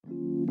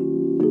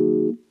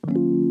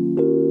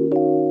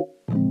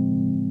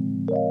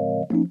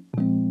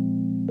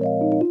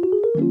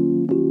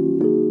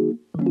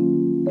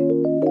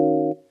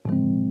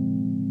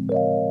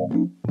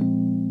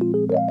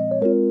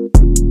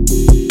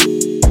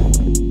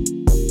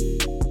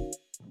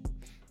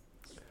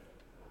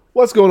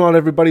What's going on,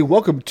 everybody?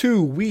 Welcome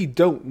to We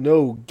Don't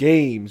Know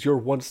Games, your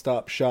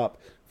one-stop shop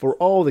for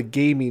all the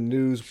gaming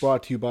news,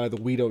 brought to you by the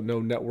We Don't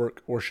Know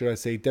Network, or should I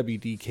say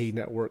WDK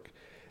Network.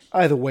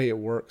 Either way it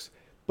works.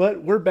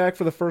 But we're back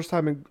for the first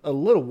time in a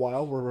little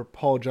while. We're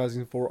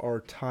apologizing for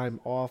our time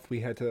off. We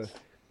had to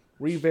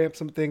revamp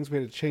some things. We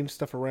had to change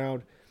stuff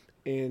around.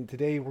 And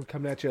today we're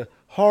coming at you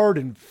hard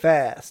and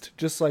fast,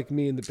 just like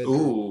me in the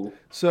bedroom. Ooh.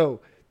 So,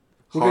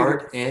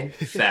 hard and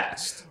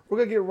fast. We're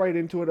going to get right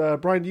into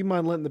it. Brian, do you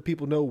mind letting the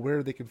people know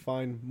where they can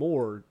find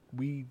more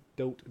We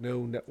Don't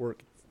Know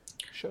Network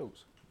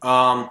shows?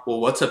 Well,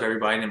 what's up,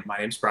 everybody? My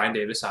name's Brian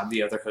Davis. I'm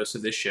the other host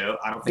of this show.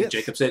 I don't think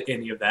Jacob said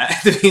any of that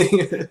at the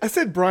beginning. I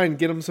said Brian,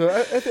 get him, so I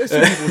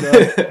assume people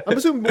know. I'm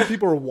assuming more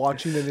people are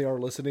watching than they are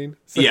listening.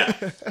 So.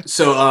 Yeah.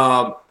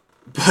 So,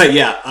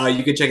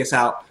 you can check us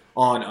out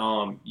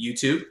on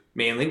YouTube,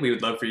 mainly. We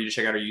would love for you to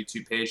check out our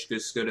YouTube page.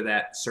 Just go to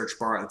that search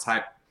bar at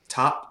the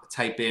top,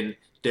 type in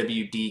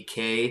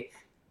WDK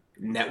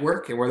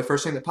Network, and we're the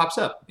first thing that pops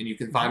up. And you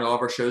can find all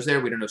of our shows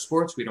there. We don't know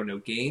sports. We don't know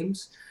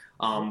games.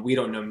 We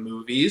don't know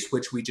movies,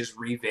 which we just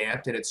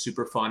revamped, and it's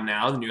super fun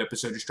now. The new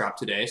episode just dropped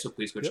today, so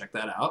please go check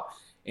that out.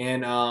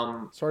 And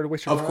sorry to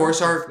waste your time. Of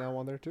course, our now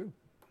on there too.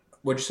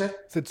 What'd you say?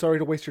 Said sorry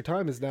to waste your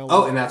time is now.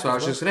 Oh, and that's what I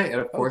was just saying.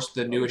 And of course,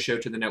 the newest show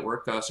to the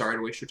network, Sorry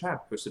to Waste Your Time,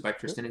 hosted by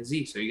Kristen and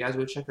Z. So you guys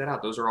go check that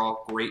out. Those are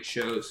all great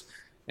shows.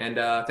 And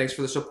thanks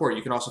for the support.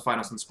 You can also find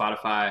us on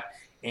Spotify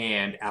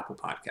and Apple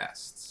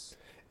Podcasts.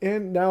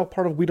 And now,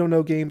 part of We Don't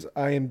Know Games,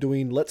 I am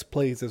doing Let's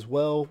Plays as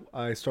well.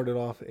 I started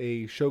off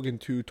a Shogun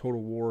 2 Total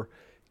War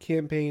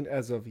campaign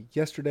as of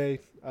yesterday.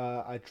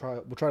 We'll try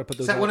to put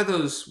those. Is that one of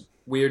those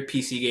weird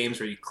PC games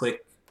where you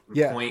click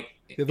and point?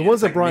 Yeah, the ones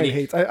that Brian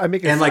hates. I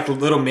make like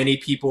little mini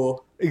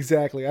people.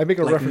 Exactly. I make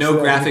a like reference no to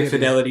graphic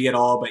fidelity at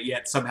all, but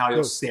yet somehow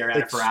you'll stare at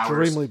it for hours.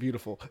 Extremely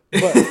beautiful.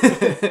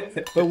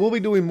 But we'll be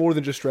doing more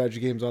than just strategy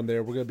games on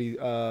there. We're going to be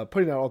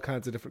putting out all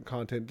kinds of different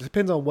content. It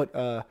depends on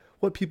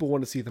what people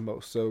want to see the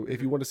most. So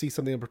if you want to see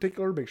something in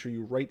particular, make sure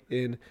you write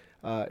in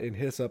and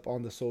hit us up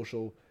on the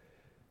social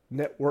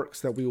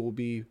networks that we will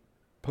be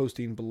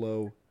posting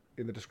below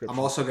in the description. I'm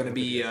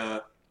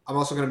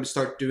also going to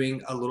start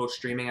doing a little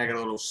streaming. I got a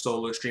little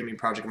solo streaming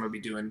project I'm going to be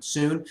doing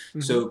soon.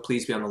 Mm-hmm. So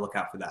please be on the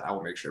lookout for that. I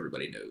will make sure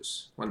everybody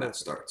knows when that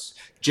starts.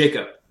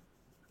 Jacob.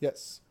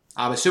 Yes.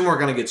 I'm assuming we're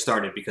going to get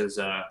started because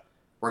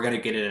we're going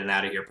to get in and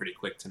out of here pretty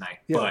quick tonight.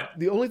 Yeah. But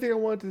the only thing I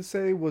wanted to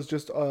say was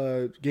just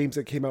games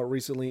that came out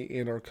recently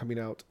and are coming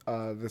out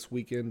this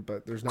weekend,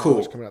 but there's not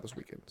much coming out this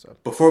weekend. So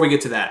before we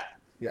get to that,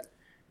 yeah,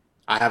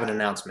 I have an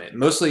announcement.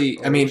 Mostly,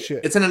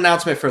 it's an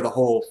announcement for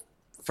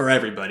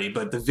everybody,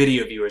 but the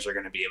video viewers are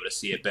going to be able to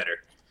see it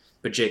better.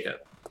 But Jacob,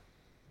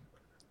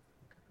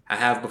 I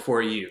have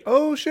before you.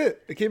 Oh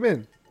shit! It came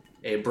in.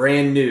 A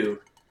brand new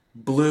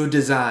blue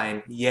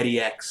design Yeti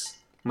X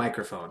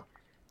microphone,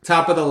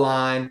 top of the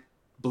line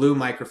blue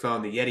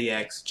microphone, the Yeti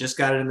X. Just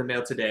got it in the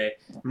mail today.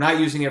 I'm not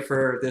using it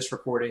for this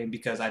recording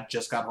because I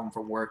just got home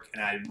from work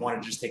and I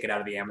wanted to just take it out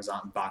of the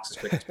Amazon box as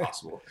quick as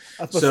possible.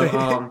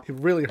 So it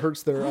really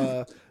hurts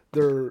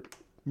their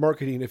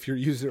marketing if you're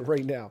using it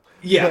right now.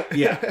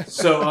 Yeah.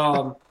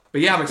 So,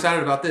 but yeah, I'm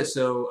excited about this.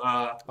 So,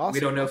 awesome.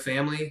 We Don't Know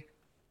family.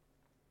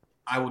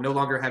 I will no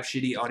longer have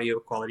shitty audio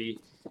quality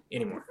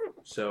anymore.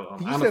 So,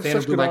 I'm a fan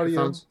of blue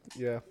microphones.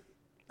 Yeah.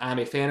 I'm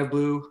a fan of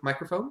blue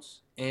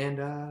microphones, and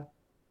I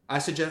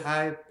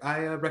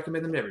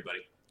recommend them to everybody.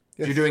 Yes.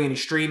 If you're doing any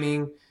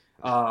streaming,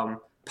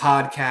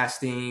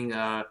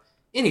 podcasting,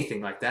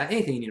 anything like that,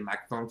 anything you need a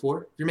microphone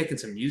for, if you're making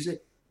some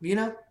music,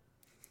 go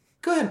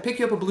ahead and pick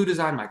you up a blue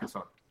design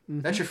microphone.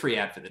 Mm-hmm. That's your free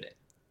ad for the day.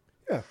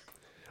 Yeah.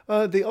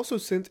 They also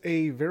sent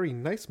a very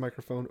nice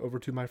microphone over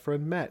to my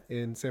friend Matt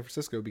in San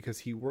Francisco because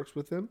he works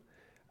with them.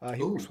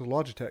 He works with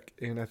Logitech,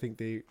 and I think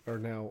they are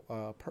now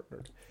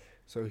partnered.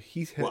 So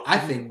I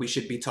think we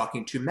should be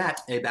talking to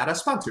Matt about a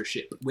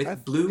sponsorship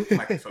with blue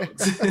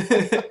microphones.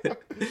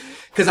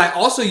 Because I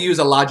also use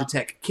a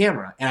Logitech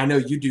camera, and I know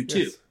you do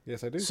too.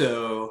 Yes, I do.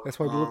 So that's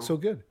why we look so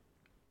good.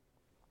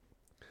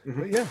 Mm-hmm.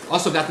 But yeah.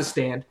 Also got the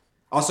stand.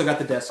 Also got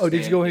the desk. Oh,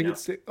 did you go ahead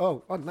and get?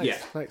 Oh, nice. Yeah.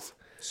 Nice.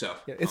 So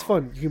yeah, it's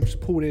fun. You can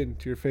just pull it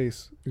into your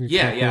face.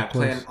 I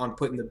plan on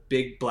putting the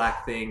big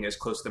black thing as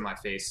close to my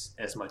face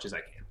as much as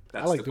I can.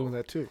 I like doing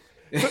that too.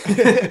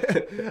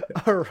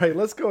 All right,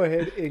 let's go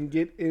ahead and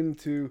get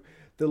into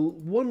the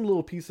one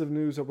little piece of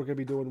news that we're going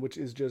to be doing, which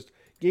is just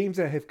games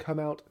that have come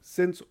out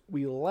since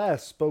we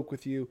last spoke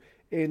with you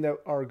and that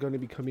are going to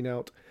be coming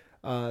out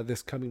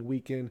this coming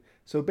weekend.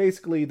 So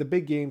basically, the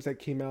big games that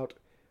came out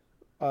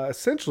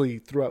essentially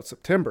throughout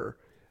September,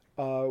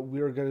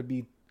 we are going to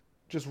be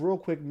just real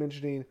quick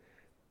mentioning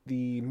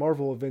the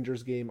Marvel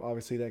Avengers game,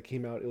 obviously, that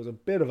came out. It was a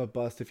bit of a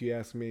bust, if you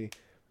ask me,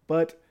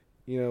 but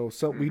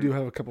we do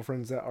have a couple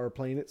friends that are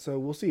playing it, so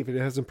we'll see if it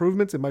has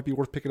improvements. It might be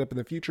worth picking up in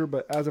the future,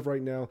 but as of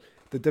right now,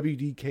 the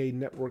WDK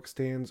network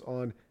stands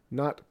on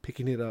not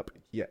picking it up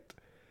yet.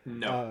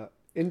 No.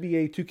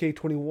 NBA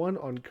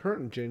 2K21 on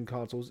current gen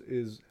consoles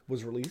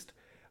was released.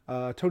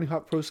 Tony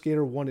Hawk Pro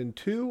Skater 1 and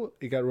 2,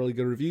 it got really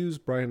good reviews.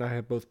 Brian and I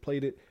have both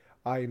played it.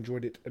 I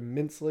enjoyed it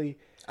immensely.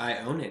 I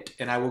own it,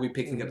 and I will be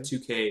picking up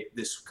 2K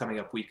this coming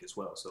up week as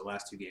well. So the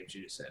last two games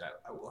you just said,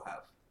 I will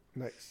have.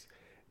 Nice.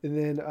 And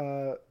then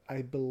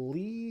I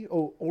believe,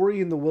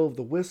 Ori and the Will of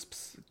the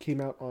Wisps came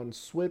out on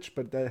Switch,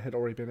 but that had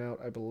already been out,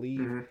 I believe.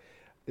 Mm-hmm.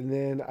 And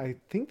then I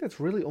think that's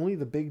really only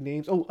the big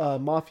names.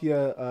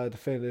 Mafia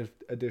Definitive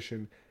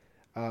Edition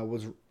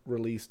was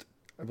released,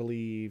 I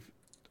believe.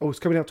 Oh, it's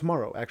coming out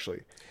tomorrow,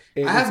 actually.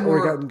 And I have it's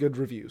already gotten good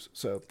reviews.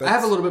 So I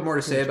have a little bit more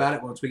to say about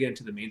it once we get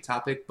into the main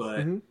topic,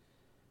 but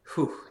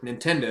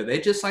Nintendo, they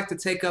just like to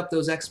take up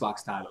those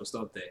Xbox titles,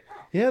 don't they?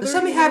 Yeah. Just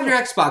let me have your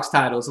Xbox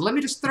titles, and let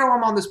me just throw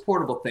them on this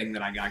portable thing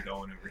that I got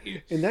going over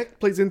here. And that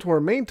plays into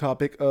our main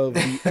topic of the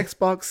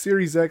Xbox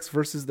Series X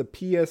versus the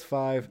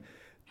PS5.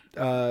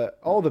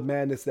 All the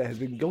madness that has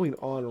been going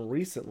on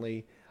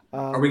recently.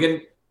 Are we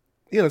getting?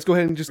 Yeah, let's go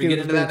ahead and just get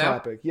into the main that now?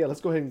 topic. Yeah,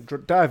 let's go ahead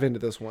and dive into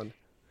this one.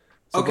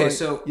 Okay, Brian,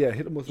 so yeah,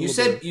 hit them with. You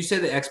said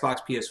the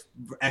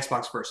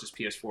Xbox versus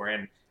PS4,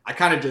 and I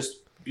kind of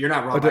just you're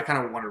not wrong. But I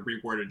kind of want to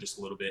reword it just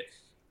a little bit.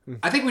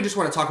 I think we just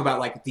want to talk about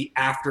like the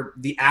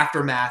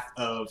aftermath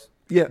of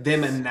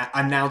them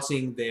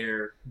announcing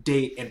their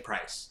date and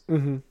price,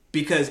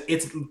 because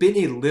it's been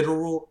a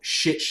literal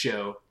shit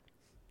show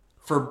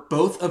for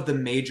both of the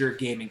major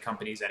gaming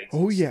companies that exist.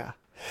 Oh yeah.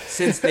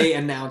 Since they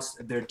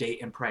announced their date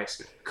and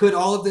price. Could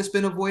all of this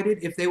been avoided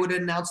if they would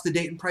have announced the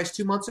date and price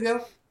 2 months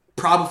ago?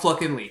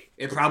 Probably.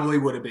 It probably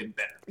would have been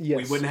better. Yes.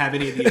 We wouldn't have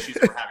any of the issues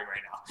that we're having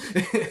right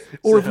now.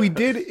 Or if we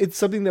did, it's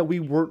something that we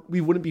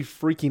wouldn't be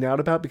freaking out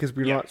about because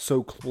we're not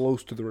so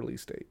close to the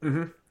release date.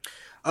 Mm-hmm.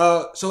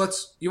 So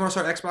you want to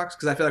start Xbox?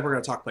 Because I feel like we're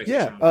going to talk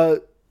PlayStation. Yeah.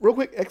 Real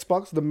quick,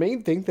 Xbox, the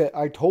main thing that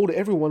I told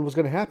everyone was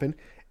going to happen,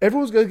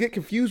 everyone's going to get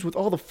confused with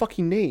all the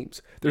fucking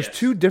names. There's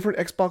two different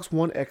Xbox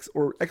One X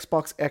or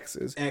Xbox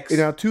X's, and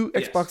now two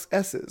Xbox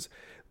S's.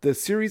 The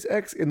Series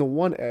X and the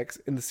One X,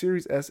 and the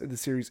Series S and the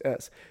Series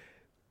S.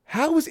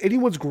 How is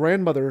anyone's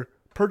grandmother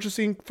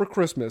purchasing for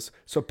Christmas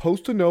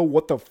supposed to know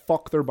what the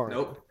fuck they're buying?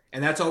 Nope.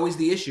 And that's always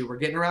the issue. We're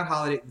getting around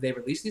holiday. They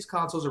release these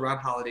consoles around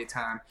holiday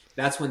time.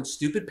 That's when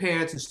stupid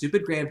parents and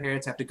stupid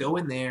grandparents have to go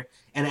in there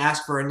and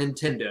ask for a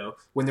Nintendo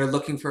when they're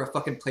looking for a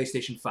fucking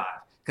PlayStation 5.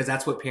 Because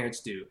that's what parents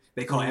do.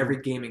 They call every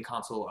gaming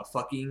console a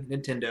fucking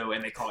Nintendo,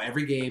 and they call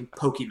every game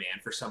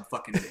Pokemon for some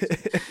fucking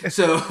reason.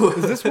 So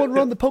does this one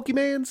run the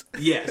Pokemans?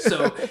 Yeah.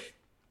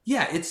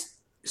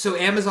 So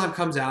Amazon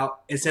comes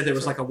out and said there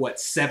was like a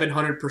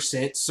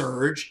 700%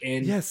 surge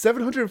in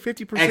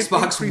 750%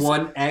 Xbox increase.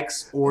 One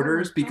X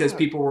orders because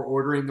people were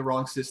ordering the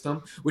wrong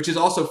system, which is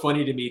also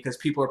funny to me because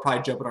people are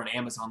probably jumping on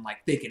Amazon like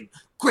thinking,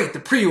 great, the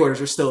pre-orders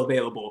are still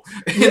available,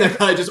 and they're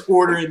probably just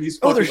ordering these.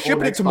 They're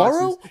shipping it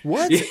tomorrow.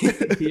 What?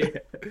 Yeah.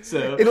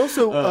 So and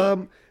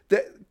also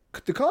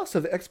the cost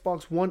of the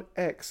Xbox One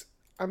X,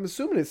 I'm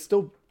assuming it's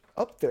still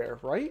up there,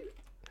 right?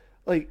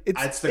 Like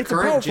it's the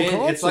current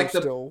gen. It's like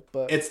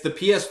it's the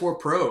PS4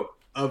 Pro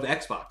of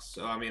Xbox.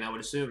 So I mean, I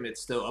would assume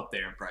it's still up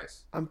there in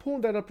price. I'm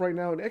pulling that up right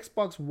now. An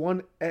Xbox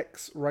One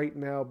X right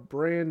now,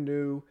 brand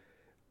new,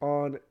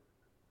 on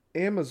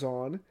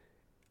Amazon,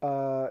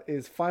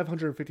 is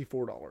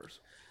 $554.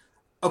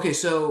 Okay,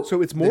 so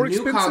it's more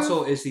expensive. The new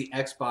console is the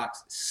Xbox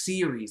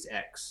Series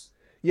X.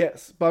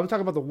 Yes, but I'm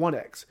talking about the One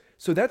X.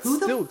 So that's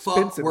still expensive.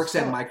 Who the fuck works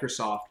at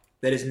Microsoft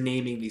that is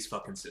naming these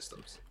fucking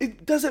systems?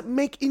 It doesn't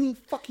make any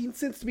fucking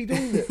sense to be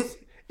doing this.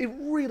 It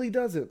really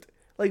doesn't.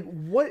 Like,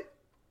 what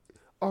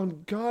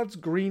on God's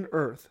green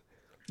earth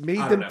made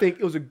them think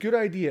it was a good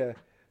idea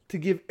to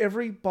give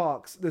every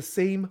box the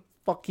same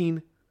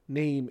fucking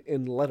name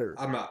and letter?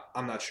 I'm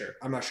not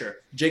sure.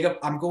 Jacob,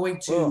 I'm going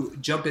to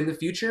jump in the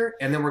future,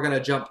 and then we're going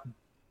to jump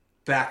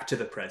back to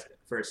the present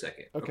for a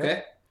second.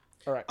 Okay?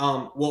 All right.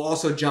 We'll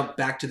also jump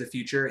back to the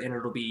future, and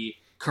it'll be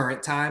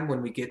current time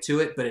when we get to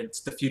it, but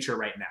it's the future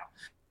right now.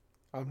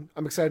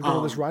 I'm excited to go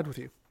on this ride with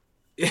you.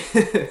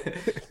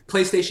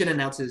 PlayStation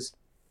announces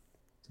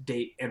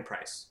date and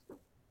price.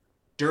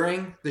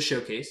 During the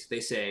showcase,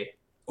 they say,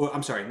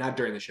 not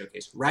during the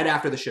showcase, right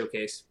after the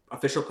showcase,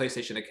 official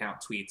PlayStation account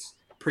tweets,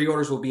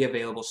 pre-orders will be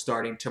available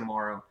starting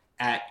tomorrow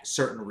at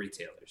certain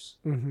retailers.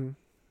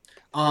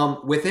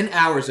 Mm-hmm. Within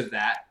hours of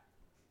that,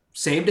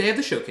 same day of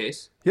the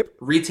showcase,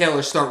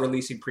 retailers start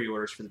releasing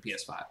pre-orders for the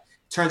PS5.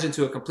 Turns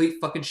into a complete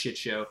fucking shit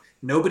show.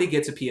 Nobody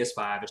gets a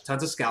PS5. There's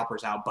tons of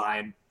scalpers out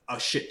buying a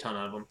shit ton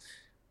of them.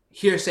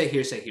 Hearsay.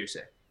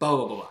 Blah,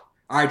 blah, blah, blah.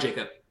 All right,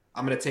 Jacob.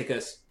 I'm going to take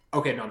us...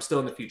 Okay, no, I'm still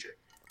in the future.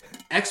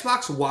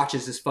 Xbox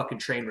watches this fucking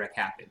train wreck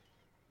happen.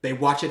 They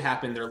watch it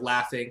happen. They're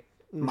laughing.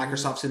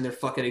 Microsoft's in their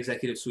fucking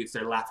executive suites.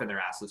 They're laughing their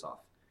asses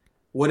off.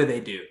 What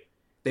do?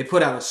 They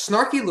put out a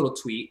snarky little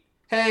tweet.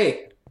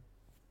 Hey,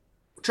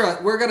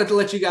 we're going to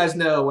let you guys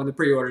know when the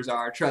pre-orders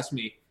are. Trust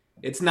me.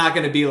 It's not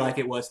going to be like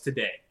it was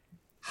today.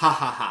 Ha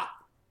ha ha.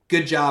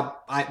 Good job,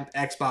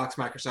 Xbox,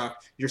 Microsoft.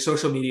 Your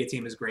social media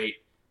team is great.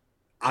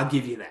 I'll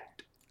give you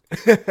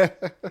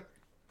that.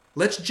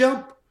 Let's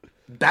jump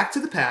back to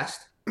the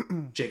past,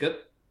 Jacob.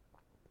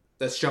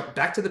 Let's jump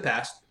back to the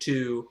past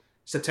to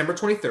September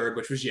 23rd,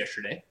 which was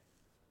yesterday.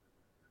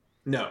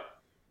 No.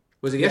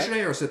 Was it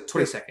yesterday or was it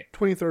 22nd?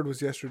 23rd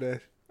was yesterday.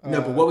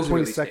 No, but what was the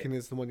release 22nd date?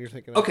 is the one you're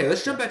thinking of. Okay,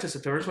 let's jump back to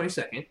September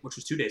 22nd, which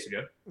was 2 days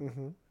ago.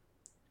 Mm-hmm.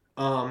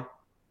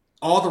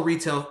 All the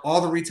retail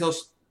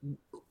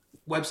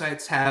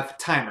websites have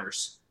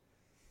timers.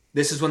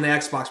 This is when the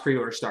Xbox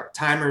pre-orders start.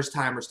 Timers.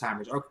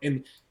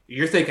 And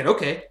you're thinking,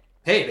 okay,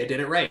 hey, they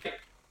did it right.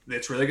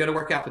 It's really going to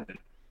work out for them.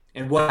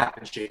 And what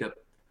happens, Jacob?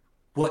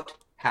 What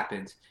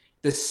happens?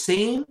 The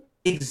same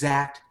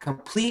exact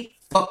complete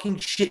fucking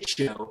shit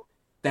show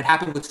that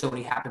happened with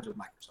Sony happens with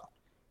Microsoft.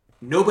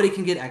 Nobody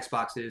can get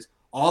Xboxes.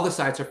 All the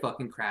sites are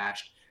fucking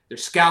crashed.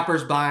 There's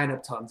scalpers buying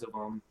up tons of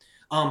them.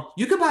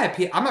 You could buy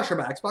I'm not sure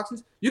about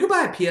Xboxes. You could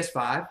buy a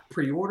PS5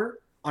 pre-order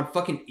on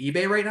fucking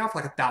eBay right now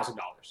for like $1,000.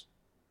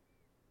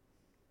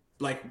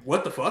 Like,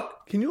 what the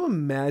fuck? Can you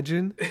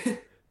imagine?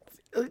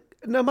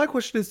 Now, my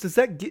question is, does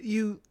that get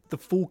you the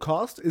full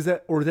cost? Is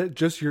that, or is that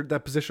just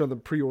that position on the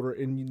pre-order,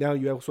 and now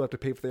you also have to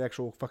pay for the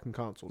actual fucking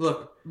console?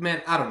 Look,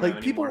 man, I don't know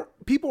anymore.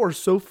 People are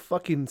so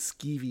fucking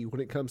skeevy when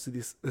it comes to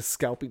this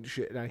scalping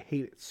shit, and I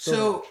hate it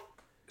so much.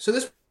 So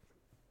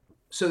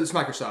this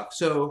Microsoft.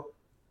 So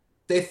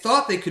they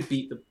thought they could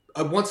beat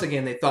once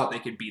again, they thought they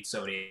could beat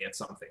Sony at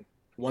something.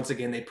 Once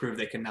again, they proved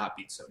they cannot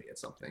beat Sony at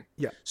something.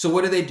 Yeah. So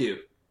what do?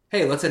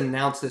 Hey, let's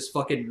announce this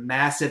fucking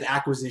massive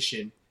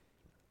acquisition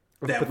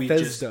that we've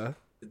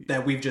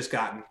just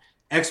gotten.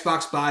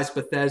 Xbox buys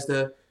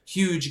Bethesda.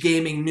 Huge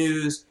gaming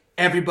news.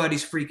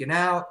 Everybody's freaking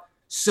out.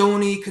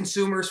 Sony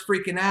consumers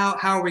freaking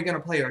out. How are we going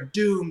to play our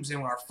Dooms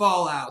and our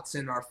Fallouts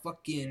and our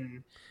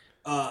fucking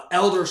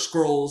Elder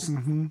Scrolls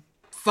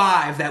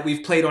 5 that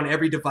we've played on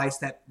every device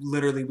that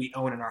literally we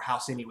own in our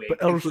house anyway.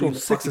 But Elder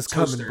Scrolls 6 is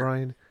coming,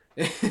 Brian.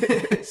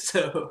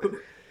 So,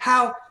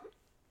 how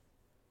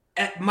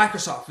at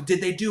Microsoft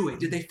did they do it?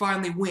 Did they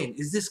finally win?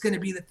 Is this going to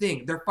be the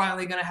thing? They're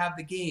finally going to have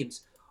the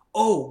games.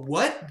 Oh,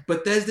 what?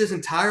 Bethesda's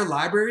entire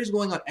library is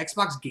going on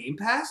Xbox Game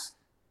Pass?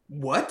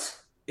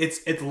 What?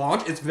 It's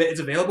launched. It's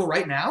available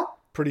right now.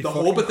 The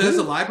whole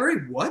Bethesda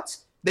library. What?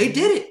 They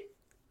did it.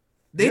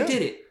 They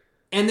did it.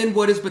 And then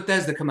what does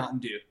Bethesda come out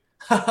and do?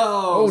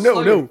 Oh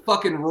no! Your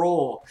fucking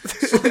roll.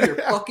 Slow your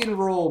fucking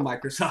roll,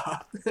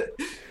 Microsoft.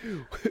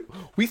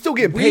 We still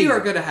get paid. We are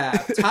gonna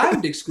have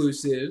timed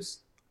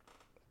exclusives,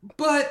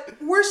 but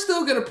we're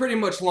still gonna pretty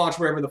much launch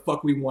wherever the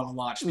fuck we want to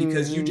launch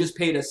because you just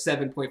paid us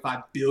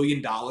 $7.5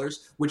 billion,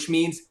 which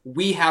means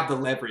we have the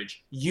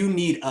leverage. You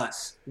need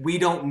us. We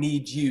don't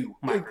need you,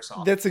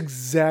 Microsoft. That's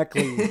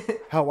exactly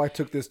how I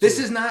took this. This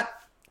is not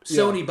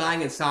Sony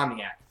buying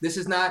Insomniac. This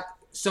is not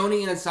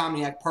Sony and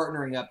Insomniac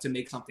partnering up to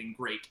make something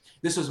great.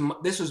 This was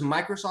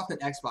Microsoft and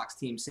Xbox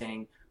team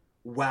saying,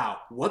 wow,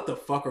 what the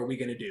fuck are we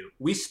going to do?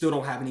 We still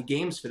don't have any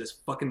games for this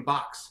fucking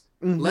box.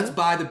 Let's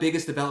buy the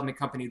biggest development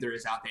company there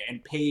is out there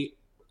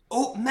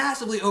and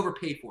massively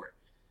overpay for it.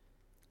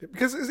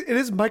 Because it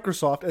is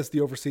Microsoft as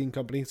the overseeing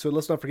company. So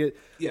let's not forget,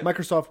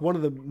 Microsoft, one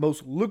of the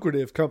most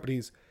lucrative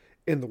companies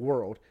in the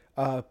world.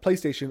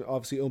 PlayStation,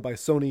 obviously owned by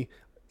Sony.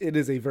 It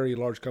is a very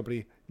large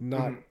company,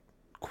 not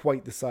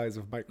quite the size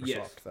of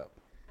Microsoft, though.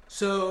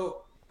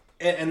 So,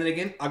 and then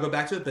again, I'll go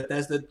back to it.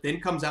 Bethesda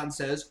then comes out and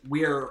says,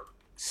 we are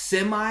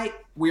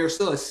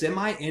still a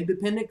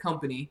semi-independent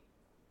company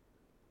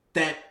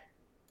that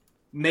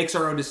makes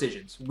our own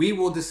decisions. We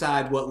will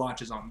decide what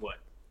launches on what.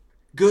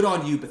 Good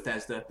on you,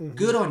 Bethesda.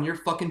 Good on your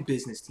fucking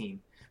business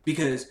team.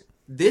 Because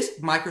this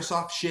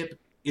Microsoft ship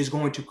is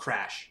going to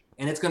crash.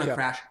 And it's going to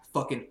crash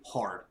fucking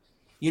hard.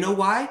 You know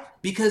why?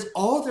 Because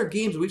all their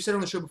games, we've said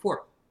on the show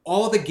before,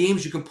 all the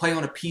games you can play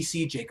on a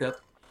PC, Jacob.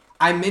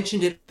 I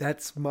mentioned it.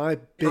 That's my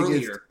biggest.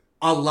 Earlier.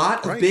 A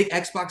lot of big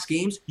Xbox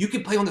games you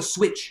can play on the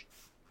Switch.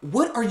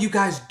 What are you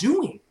guys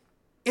doing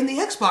in the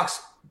Xbox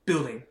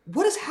building?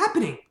 What is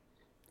happening?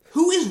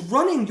 Who is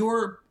running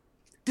your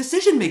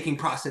decision-making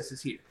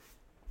processes here?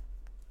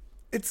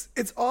 It's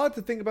odd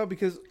to think about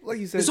because, like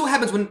you said, this is what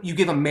happens when you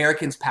give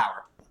Americans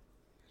power.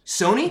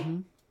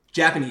 Sony,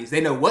 Japanese,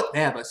 they know what they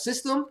have a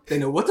system. They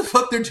know what the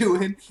fuck they're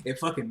doing. It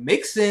fucking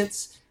makes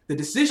sense. The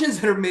decisions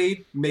that are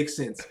made make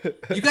sense.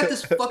 You got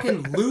this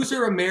fucking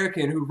loser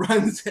American who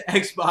runs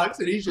Xbox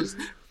and he's just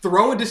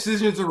throwing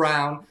decisions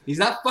around. He's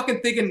not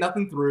fucking thinking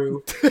nothing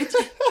through.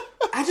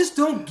 I just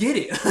don't get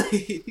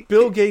it.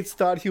 Bill Gates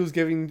thought he was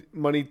giving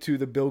money to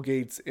the Bill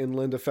Gates and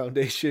Linda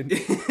Foundation.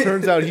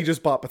 Turns out he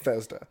just bought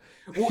Bethesda.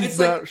 Well, he's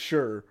not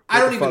sure. I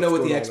don't even know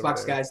what the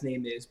Xbox guy's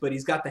name is, but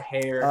he's got the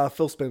hair.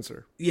 Phil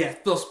Spencer. Yeah,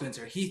 Phil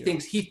Spencer. He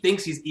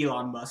thinks he's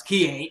Elon Musk.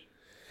 He ain't.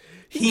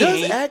 He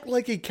does act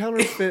like a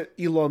counterfeit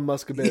Elon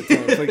Musk a bit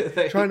at times,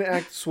 like trying to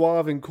act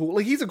suave and cool.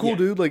 Like he's a cool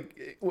dude.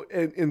 Like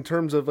in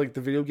terms of like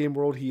the video game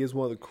world, he is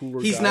one of the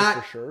cooler guys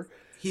for sure.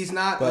 He's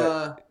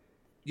not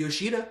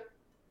Yoshida.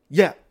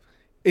 Yeah,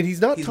 and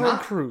he's not Tom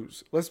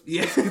Cruise. Let's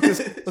get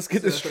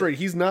this straight.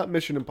 He's not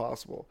Mission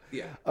Impossible.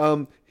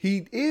 Yeah.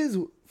 He is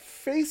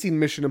facing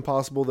Mission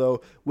Impossible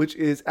though, which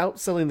is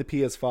outselling the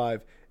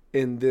PS5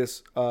 in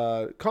this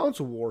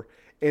console war.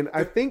 And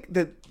I think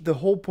that the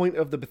whole point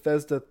of the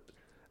Bethesda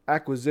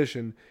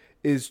acquisition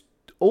is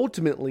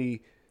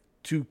ultimately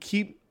to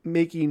keep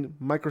making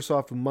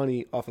Microsoft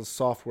money off of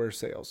software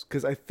sales,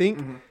 because I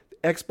think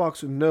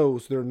Xbox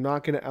knows they're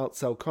not going to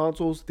outsell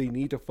consoles. They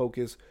need to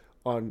focus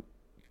on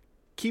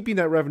keeping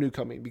that revenue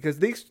coming because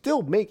they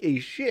still make a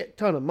shit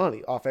ton of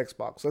money off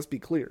Xbox. Let's be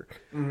clear.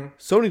 Mm-hmm.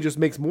 Sony just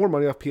makes more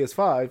money off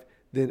PS5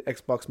 than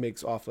Xbox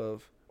makes off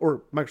of,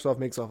 or Microsoft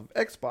makes off of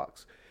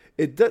Xbox.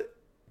 It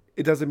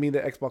doesn't mean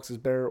that Xbox is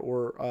better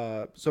or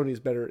Sony is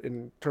better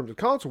in terms of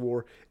console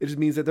war. It just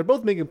means that they're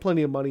both making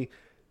plenty of money.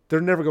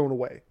 They're never going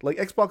away. Like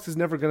Xbox is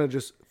never going to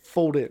just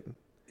fold in.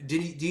 Do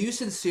you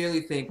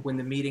sincerely think when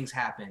the meetings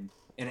happened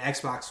and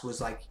Xbox was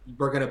like,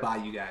 we're going to buy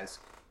you guys,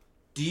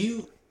 do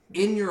you,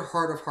 in your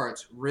heart of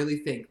hearts, really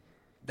think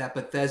that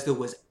Bethesda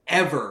was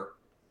ever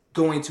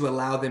going to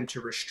allow them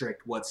to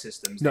restrict what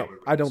systems they No, would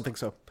release? I don't think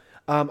so.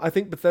 I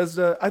think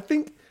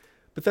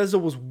Bethesda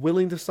was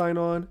willing to sign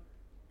on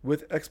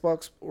with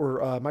Xbox or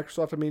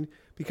Microsoft, I mean,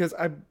 because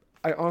I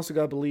honestly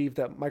got to believe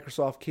that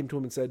Microsoft came to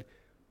him and said,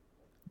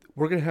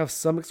 we're going to have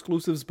some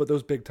exclusives, but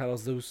those big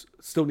titles, those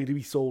still need to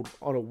be sold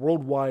on a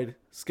worldwide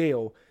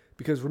scale.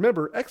 Because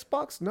remember,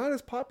 Xbox not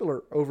as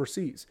popular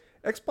overseas.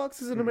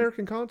 Xbox is an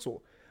American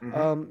console.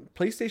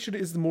 PlayStation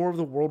is more of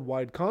the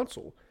worldwide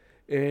console.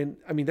 And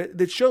I mean,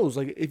 that shows,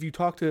 like, if you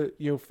talk to,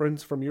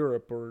 friends from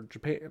Europe or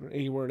Japan,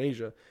 anywhere in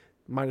Asia,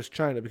 minus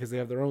China because they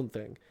have their own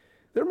thing,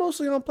 they're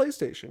mostly on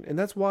PlayStation. And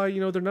that's why,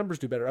 their numbers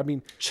do better. I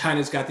mean,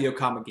 China's got the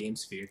Okama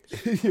Games feed.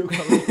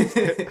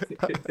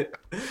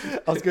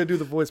 I was going to do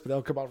the voice, but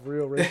that'll come out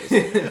real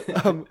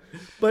racist.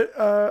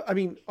 I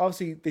mean,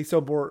 obviously they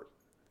sell more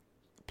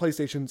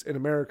PlayStations in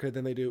America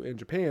than they do in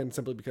Japan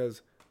simply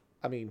because,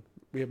 I mean,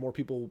 we have more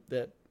people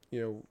that,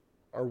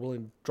 are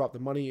willing to drop the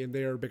money and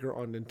they are bigger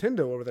on Nintendo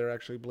over there,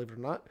 actually, believe it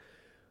or not.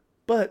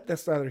 But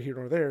that's neither here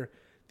nor there.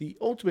 The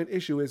ultimate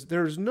issue is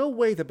there's no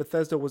way that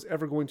Bethesda was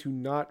ever going to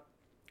not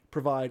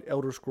provide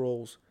Elder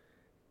Scrolls,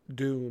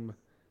 Doom,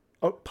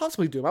 or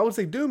possibly Doom. I would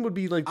say Doom would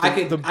be like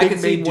the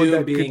big main one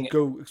that could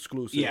go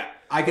exclusive. Yeah,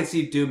 I could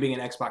see Doom being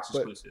an Xbox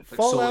exclusive. But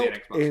Fallout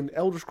and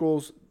Elder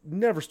Scrolls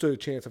never stood a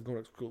chance of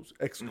going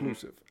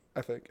exclusive.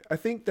 I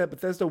think that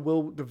Bethesda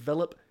will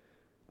develop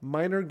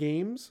minor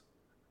games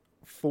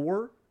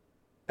for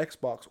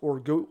Xbox or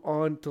go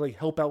on to like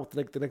help out with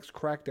like the next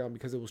Crackdown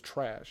because it was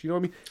trash. You know what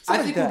I mean? I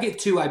think we'll get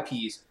 2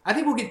 IPs. I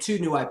think we'll get 2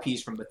 new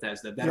IPs from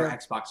Bethesda that are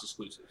Xbox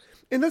exclusives.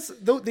 And that's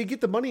though they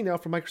get the money now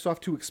from Microsoft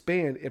to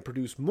expand and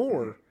produce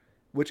more,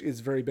 which is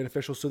very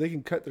beneficial. So they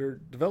can cut their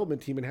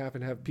development team in half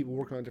and have people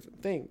working on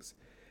different things.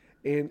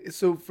 And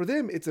so for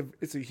them, it's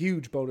a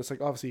huge bonus.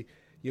 Like obviously,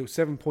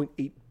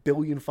 $7.8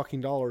 billion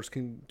fucking dollars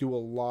can do a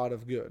lot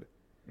of good.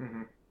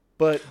 Mm-hmm.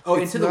 But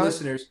and to the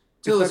listeners,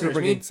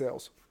 bring in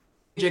sales.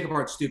 Jacob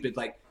aren't stupid.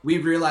 Like we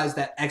realized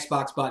that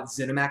Xbox bought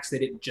ZeniMax. They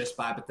didn't just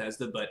buy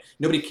Bethesda, but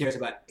nobody cares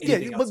about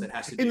anything else that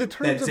has to do. In the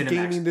terms of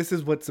gaming, this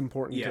is what's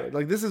important. To it.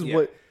 Like this is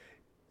what,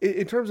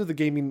 in terms of the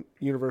gaming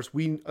universe,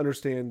 we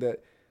understand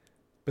that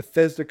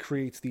Bethesda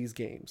creates these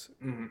games,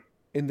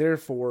 and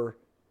therefore,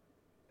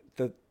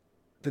 the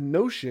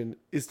notion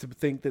is to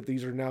think that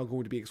these are now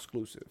going to be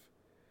exclusive.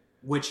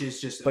 Which is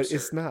just but absurd.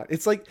 It's not.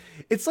 It's like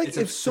if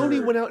absurd.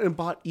 Sony went out and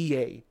bought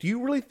EA. Do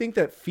you really think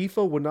that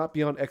FIFA would not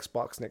be on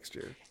Xbox next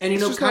year? And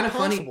kind of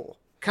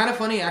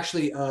funny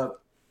actually brought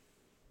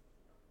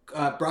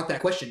that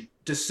question.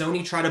 Does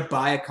Sony try to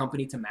buy a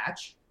company to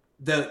match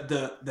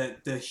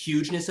the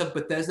hugeness of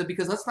Bethesda?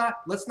 Because let's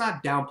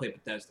not downplay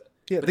Bethesda.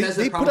 Yeah,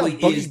 Bethesda they probably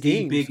put out is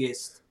the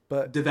biggest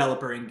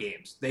developer in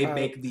games. They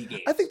make the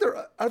games. I think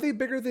are they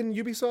bigger than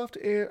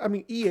Ubisoft? I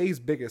mean, EA's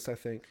biggest, I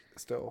think,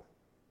 still.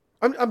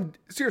 I'm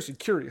seriously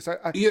curious.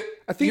 I think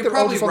they're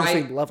probably all on the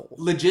same level.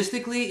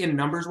 Logistically and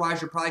numbers wise,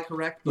 you're probably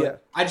correct.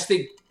 But I just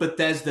think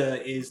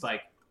Bethesda is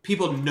like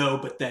people know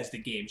Bethesda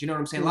games. You know what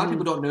I'm saying? A lot of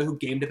people don't know who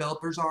game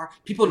developers are.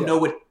 People know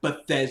what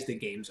Bethesda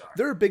games are.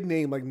 They're a big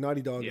name. Like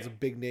Naughty Dog is a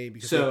big name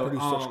because they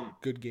produce such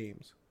good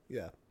games.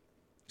 Yeah.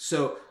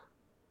 So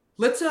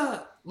let's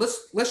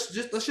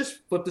just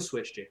flip the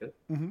switch, Jacob.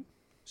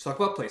 Let's talk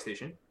about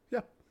PlayStation.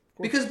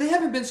 Because they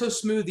haven't been so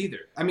smooth either.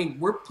 I mean,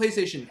 we're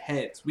PlayStation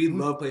heads. We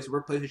love PlayStation.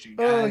 We're PlayStation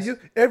guys.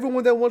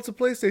 Everyone that wants a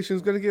PlayStation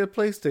is going to get a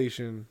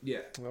PlayStation. Yeah.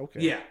 Okay.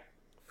 Yeah.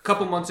 A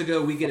couple months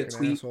ago, we get a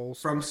tweet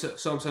from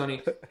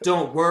Sony.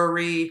 Don't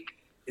worry.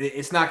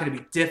 It's not going to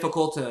be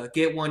difficult to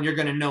get one. You're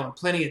going to know in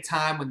plenty of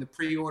time when the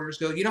pre-orders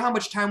go. You know how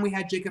much time we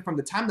had, Jacob, from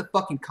the time the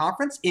fucking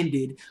conference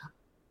ended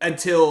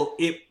until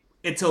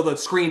the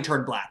screen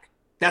turned black?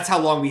 That's how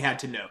long we had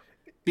to know.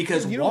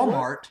 Because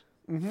Walmart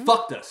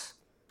fucked us.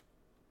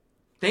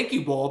 Thank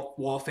you,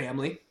 Wall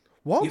family.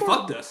 You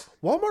fucked us.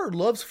 Walmart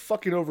loves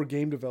fucking over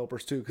game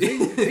developers too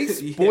because they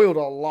spoiled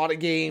a lot of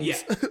games.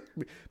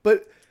 Yeah.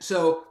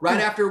 So right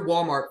after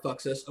Walmart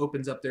fucks us,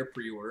 opens up their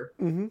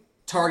pre-order.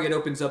 Target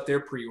opens up their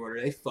pre-order.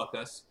 They fuck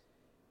us.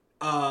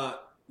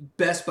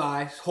 Best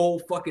Buy's whole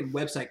fucking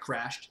website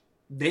crashed.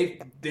 They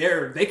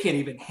can't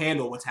even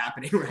handle what's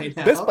happening right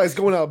now. Best Buy's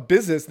going out of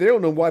business. They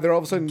don't know why they're all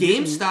of a sudden.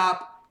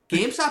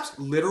 GameStop's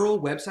literal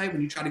website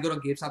when you try to go to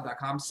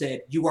GameStop.com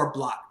said you are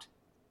blocked.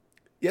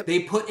 Yep. They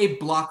put a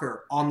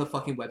blocker on the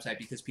fucking website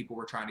because people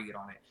were trying to get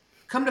on it.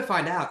 Come to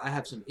find out, I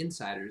have some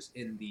insiders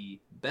in the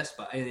Best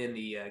Buy and in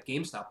the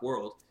GameStop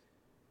world.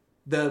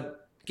 The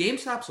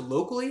GameStops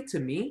locally, to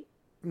me,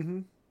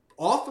 Mm-hmm.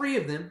 all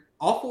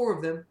four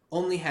of them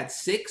only had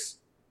 6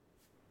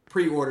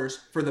 pre-orders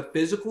for the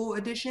physical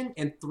edition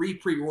and 3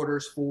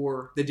 pre-orders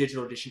for the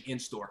digital edition in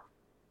store.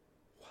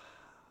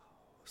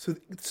 So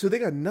they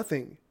got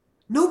nothing.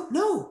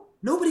 No,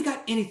 nobody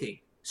got anything.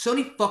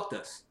 Sony fucked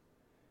us.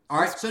 All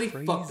right, That's Sony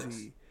crazy. fucked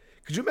us.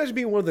 Could you imagine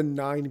being one of the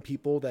 9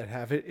 people that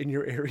have it in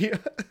your area?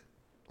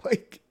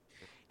 Like,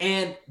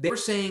 And they were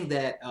saying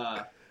that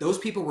those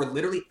people were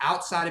literally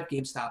outside of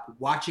GameStop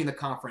watching the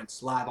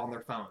conference live on their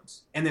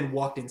phones, and then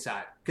walked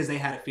inside because they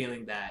had a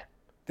feeling that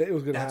it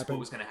was going to that's happen. what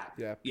was going to happen.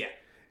 Yeah. Yeah.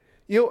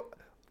 You know,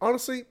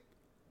 honestly,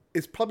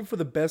 it's probably for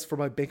the best for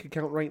my bank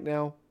account right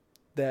now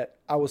that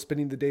I was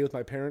spending the day with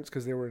my parents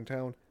because they were in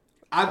town.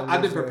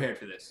 I've been prepared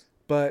for this.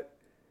 But,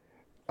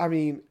 I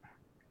mean,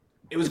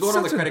 It was going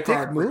on the such a credit dick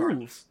card move.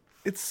 regardless.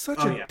 It's such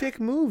Oh, a yeah. dick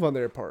move on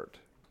their part.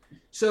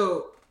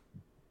 So,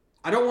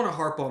 I don't want to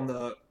harp on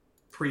the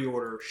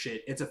pre-order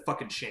shit. It's a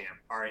fucking sham.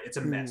 All right, it's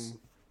a mess.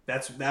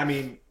 I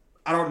mean,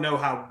 I don't know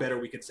how better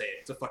we could say it.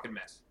 It's a fucking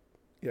mess.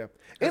 Yeah.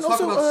 Let's And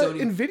talk also, about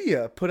Sony.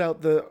 NVIDIA put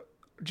out the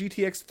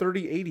GTX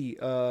 3080.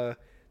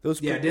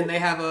 Didn't they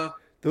have a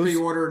those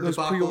pre-order those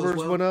debacle pre-orders as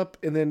well? went up,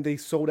 and then they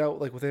sold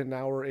out like within an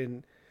hour.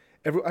 And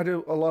I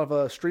know a lot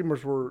of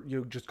streamers were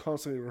just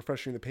constantly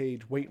refreshing the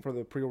page, waiting for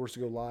the pre-orders to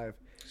go live,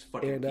 It's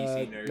fucking and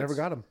PC nerds. never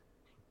got them.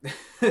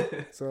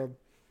 So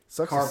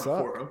sucks to Karma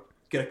suck. for 'em.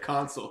 Get a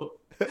console.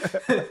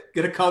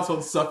 Get a console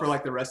and suffer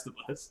like the rest of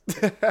us.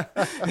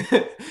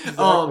 Exactly.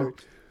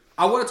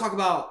 I want to talk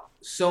about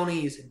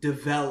Sony's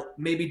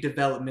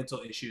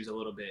developmental issues a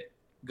little bit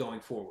going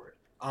forward.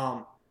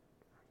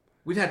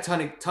 We've had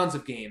tons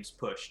of games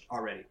pushed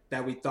already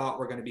that we thought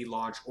were going to be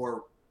launched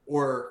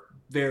or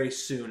very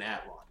soon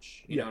at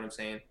launch. You know what I'm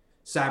saying?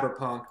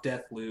 Cyberpunk,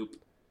 Deathloop.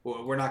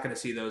 We're not going to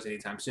see those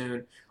anytime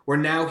soon. We're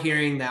now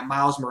hearing that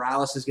Miles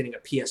Morales is getting a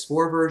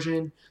PS4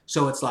 version.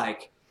 So it's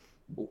like,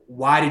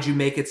 why did you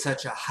make it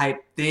such a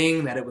hype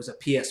thing that it was a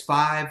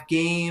PS5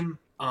 game?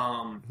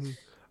 They'll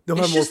it's have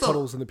more just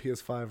puddles in the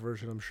PS5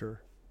 version, I'm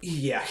sure.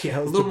 Yeah, That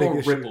a was little the big more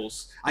issue.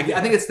 ripples. I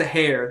think it's the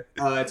hair.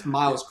 It's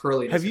Miles'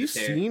 curliness. Have in you his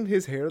hair. seen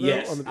his hair though?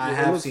 Yes, I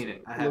have seen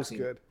it. I have looks seen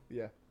good.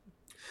 Yeah.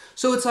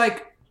 So it's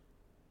like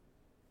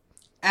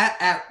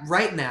at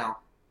right now,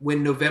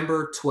 when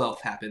November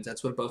 12th happens,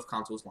 that's when both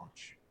consoles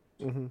launch.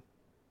 Mm-hmm.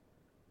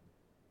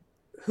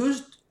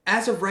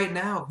 As of right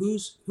now,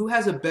 who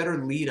has a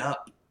better lead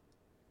up?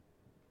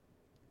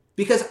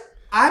 Because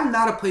I'm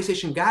not a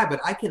PlayStation guy, but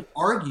I can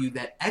argue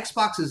that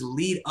Xbox's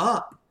lead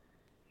up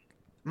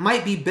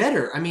might be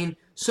better. I mean,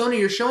 Sony,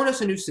 you're showing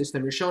us a new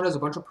system, you're showing us a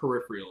bunch of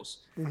peripherals,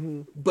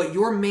 but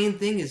your main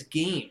thing is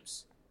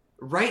games.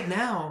 Right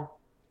now,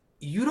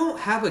 you don't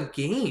have a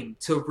game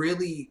to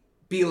really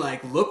be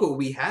like, look what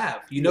we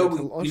have. You know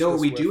what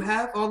we do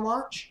have on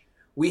launch?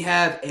 We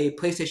have a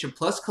PlayStation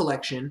Plus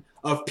collection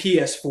of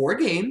PS4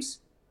 games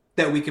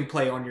that we can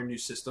play on your new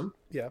system.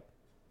 Yeah.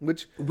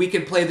 Which we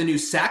can play the new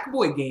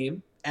Sackboy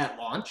game at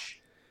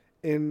launch.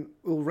 And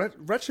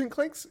Ratchet and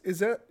Clanks, is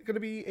that going to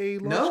be a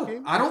launch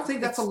game? No, I don't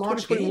think that's a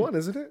launch 2021, game.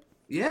 Isn't it?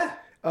 Yeah.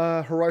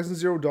 Horizon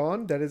Zero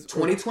Dawn, that is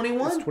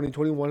 2021. It's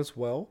 2021 as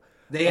well.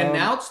 They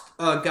announced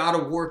God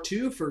of War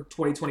 2 for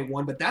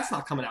 2021, but that's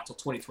not coming out till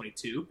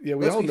 2022. Yeah,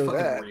 we Let's all be know fucking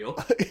that. real.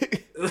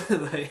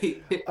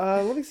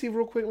 Let me see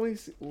real quick. Let me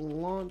see.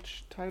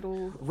 Launch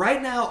title.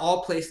 Right now,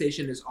 all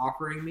PlayStation is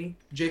offering me,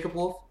 Jacob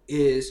Wolf,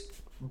 is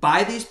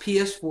buy these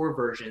PS4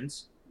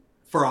 versions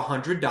for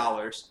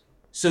 $100,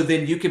 so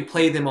then you can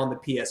play them on the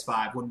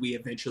PS5 when we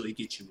eventually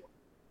get you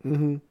one.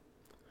 Mm-hmm.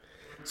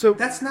 So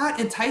that's not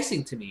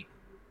enticing to me.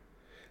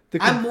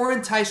 I'm more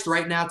enticed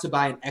right now to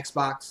buy an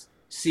Xbox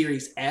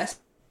Series S,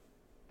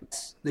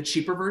 the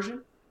cheaper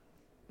version,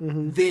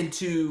 than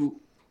to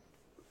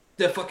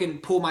fucking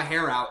pull my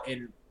hair out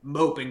and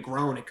mope and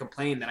groan and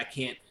complain that I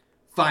can't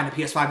find a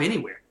PS5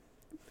 anywhere.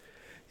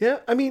 Yeah,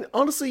 I mean,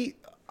 honestly,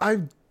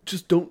 I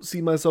just don't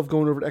see myself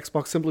going over to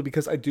Xbox simply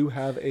because I do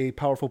have a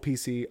powerful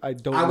PC. I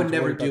would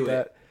never do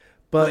that.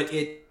 But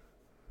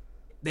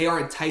they are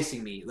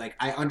enticing me. Like,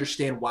 I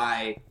understand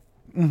why.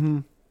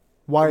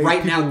 Why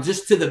right now,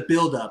 just to the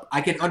build up,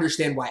 I can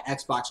understand why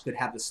Xbox could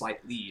have the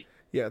slight lead.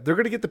 Yeah, they're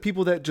going to get the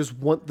people that just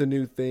want the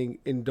new thing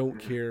and don't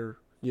care,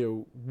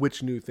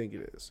 which new thing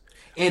it is.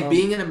 And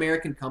being an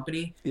American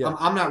company,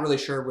 I'm not really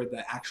sure where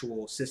the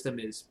actual system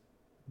is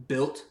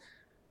built,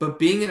 but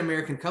being an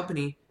American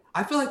company,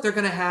 I feel like they're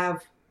going to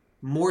have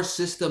more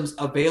systems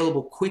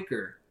available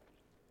quicker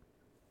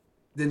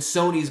than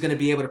Sony's going to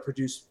be able to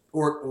produce,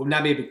 or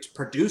not be able to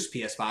produce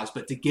PS5s,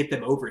 but to get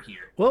them over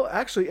here. Well,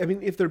 actually, I mean,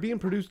 if they're being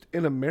produced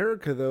in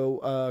America,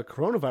 though,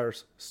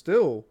 coronavirus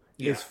still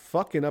is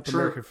fucking up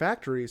American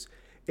factories.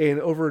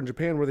 And over in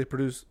Japan, where they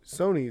produce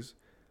Sony's,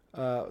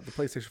 the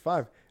PlayStation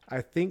 5,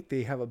 I think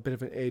they have a bit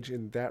of an edge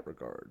in that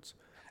regards.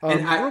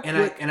 And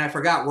I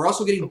forgot, we're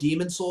also getting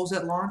Demon's Souls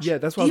at launch. Yeah,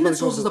 that's what Demon's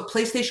Souls is a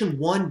PlayStation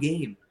 1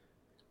 game.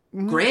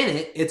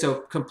 Granted, it's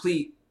a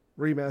complete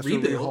remaster,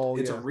 rebuild. rehaul,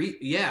 it's a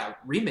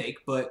remake,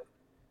 but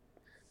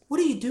What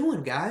are you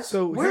doing, guys?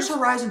 So where's here's-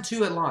 Horizon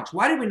 2 at launch?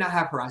 Why did we not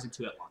have Horizon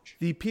 2 at launch?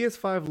 The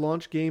PS5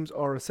 launch games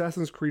are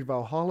Assassin's Creed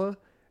Valhalla,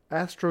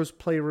 Astro's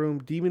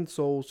Playroom, Demon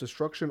Souls,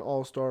 Destruction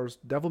All-Stars,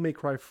 Devil May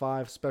Cry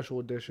 5 Special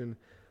Edition,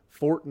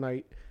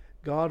 Fortnite,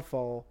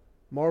 Godfall,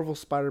 Marvel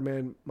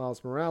Spider-Man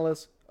Miles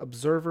Morales,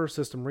 Observer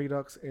System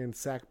Redux, and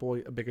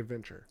Sackboy A Big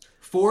Adventure.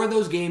 4 of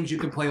those games you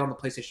can play on the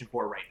PlayStation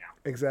 4 right now.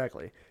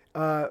 Exactly.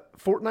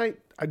 Fortnite,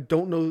 I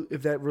don't know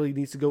if that really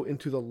needs to go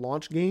into the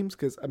launch games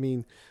because, I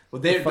mean...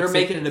 Well, they're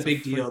making it a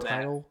big deal.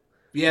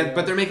 Yeah,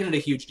 but they're making it a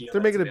huge deal.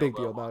 They're making a big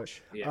deal about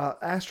it. Yeah.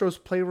 Astro's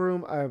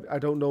Playroom, I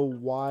don't know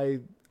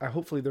why.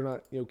 Hopefully they're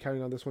not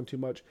counting on this one too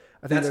much.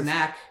 I think That's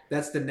knack.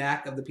 That's the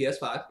knack of the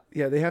PS5.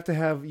 Yeah, they have to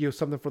have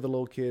something for the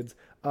little kids.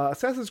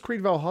 Assassin's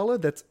Creed Valhalla,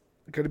 that's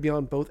going to be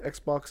on both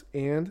Xbox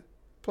and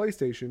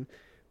PlayStation.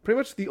 Pretty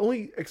much the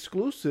only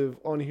exclusive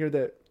on here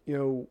that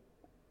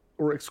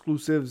or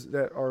exclusives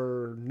that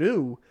are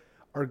new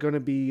are going to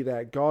be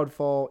that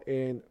Godfall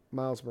and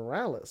Miles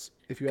Morales.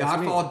 If you ask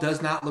me, Godfall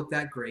does not look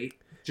that great.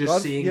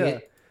 Just seeing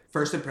it,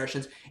 first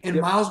impressions. And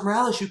Miles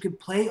Morales, you can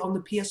play on the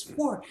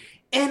PS4.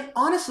 And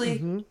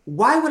honestly,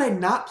 why would I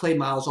not play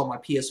Miles on my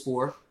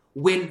PS4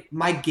 when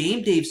my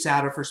game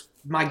data for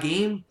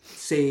Spider-Man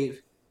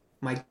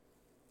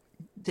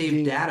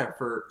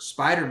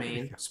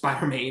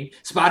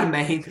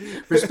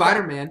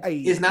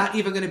is not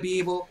even going to be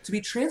able to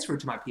be transferred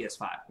to my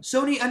PS5.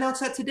 Sony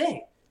announced that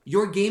today.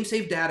 Your game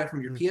save data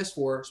from your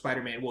PS4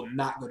 Spider-Man will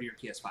not go to your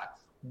PS5.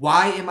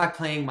 Why am I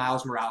playing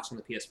Miles Morales on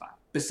the PS5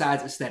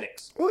 besides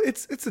aesthetics? Well,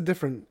 it's a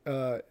different.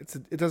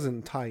 It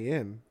doesn't tie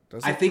in,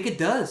 does it? I think it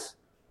does.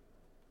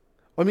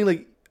 I mean,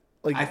 like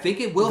I think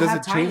it will. Does have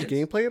it change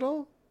tie-ins. gameplay at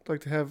all?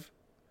 Like to have.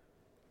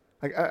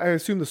 I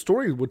assume the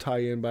story would tie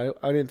in, but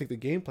I didn't think the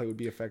gameplay would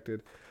be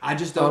affected. I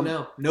just don't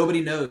know.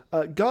 Nobody knows.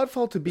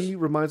 Godfall to be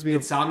reminds me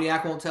of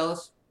Insomniac won't tell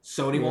us.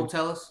 Sony won't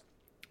tell us.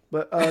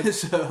 But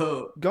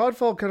so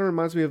Godfall kind of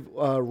reminds me of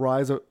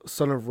Rise of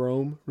Son of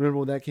Rome. Remember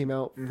when that came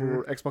out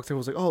for Xbox? It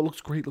was like, oh, it looks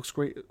great,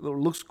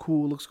 looks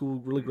cool,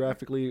 really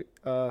graphically,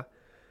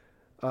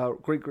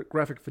 great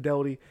graphic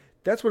fidelity.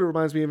 That's what it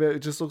reminds me of. It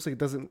just looks like it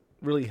doesn't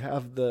really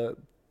have the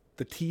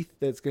teeth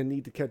that's going to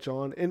need to catch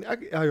on. And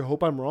I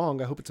hope I'm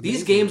wrong. I hope it's amazing.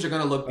 These games are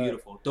going to look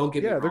beautiful. Don't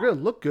get me wrong. Yeah, they're going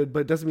to look good, but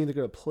it doesn't mean they're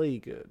going to play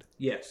good.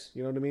 Yes.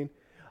 You know what I mean?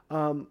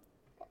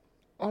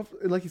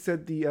 Like you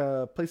said, the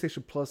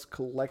PlayStation Plus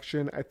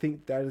collection, I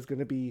think that is going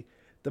to be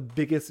the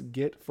biggest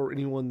get for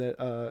anyone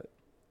that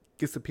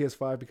gets the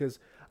PS5 because,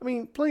 I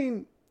mean,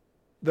 playing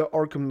the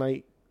Arkham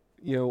Knight,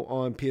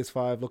 on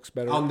PS5 looks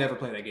better. I'll never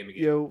play that game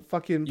again. You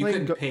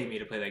couldn't pay me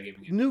to play that game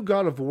again. New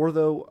God of War,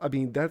 though, I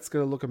mean, that's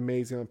going to look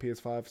amazing on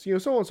PS5. So,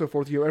 so on and so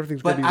forth.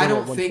 Everything's going to be at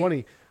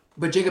 120.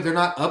 But Jacob, they're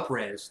not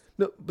up-res.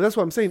 No, but that's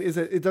what I'm saying is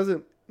that it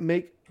doesn't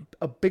make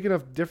a big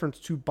enough difference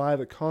to buy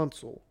the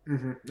console.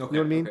 Mm-hmm. Okay, you know what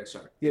I mean? Okay,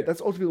 sorry. Yeah, that's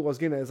ultimately what I was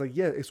getting at. It's like,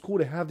 yeah, it's cool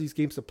to have these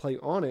games to play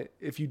on it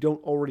if you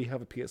don't already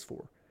have a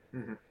PS4.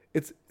 Mm-hmm.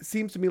 It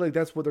seems to me like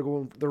that's what they're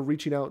going. They're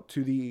reaching out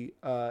to the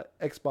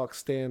Xbox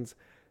stands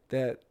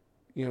that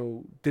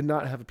did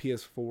not have a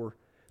PS4.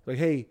 Like,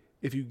 hey,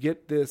 if you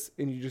get this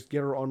and you just get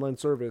our online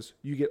service,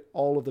 you get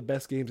all of the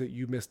best games that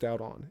you missed out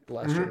on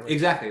last year.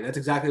 Exactly, that's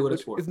exactly what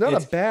it's for. It's not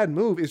a bad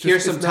move. It's just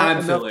here's some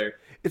time filler.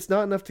 It's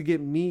not enough to get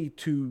me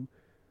to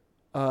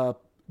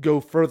go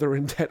further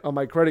in debt on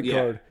my credit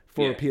card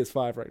for a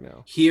PS5 right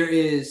now. Here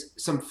is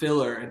some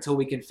filler until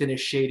we can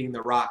finish shading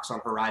the rocks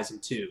on Horizon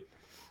 2.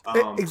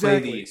 Exactly. Play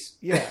these.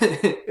 Yeah.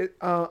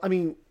 I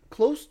mean,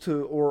 close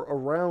to or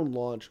around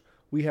launch,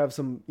 we have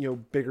some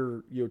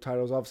bigger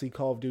titles. Obviously,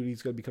 Call of Duty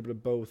is going to be coming to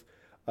both.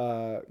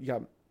 You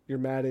got your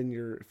Madden,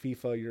 your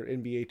FIFA, your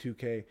NBA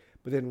 2K,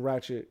 but then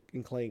Ratchet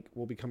and Clank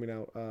will be coming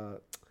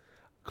out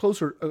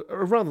closer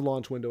around the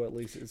launch window at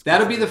least.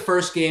 That'll be the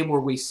first game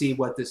where we see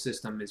what the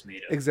system is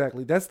made of.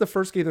 Exactly. That's the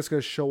first game that's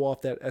going to show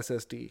off that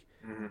SSD.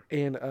 Mm-hmm.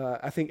 And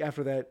I think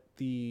after that,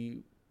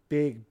 the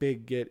big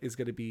get is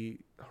going to be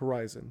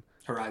Horizon.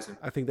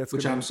 I think that's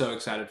which I'm so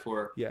excited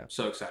for. Yeah,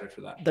 so excited for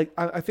that. Like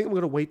I think I'm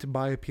going to wait to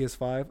buy a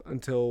PS5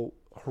 until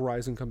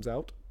Horizon comes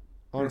out.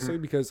 Honestly,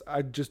 because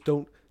I just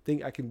don't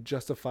think I can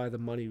justify the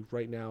money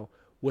right now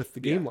with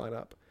the game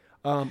lineup.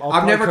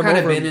 I've never kind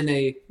of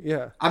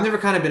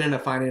been in a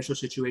financial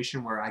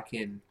situation where I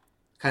can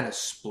kind of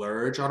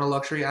splurge on a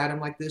luxury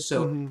item like this.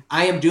 So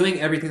I am doing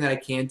everything that I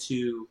can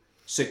to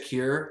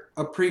secure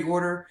a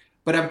pre-order,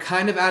 but I'm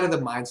kind of out of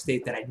the mind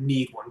state that I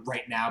need one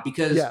right now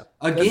because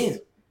again,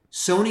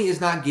 Sony is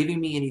not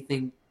giving me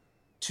anything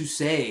to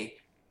say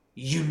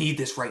you need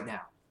this right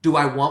now. Do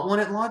I want one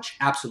at launch?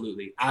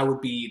 Absolutely. I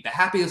would be the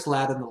happiest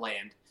lad in the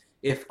land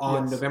if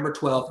on November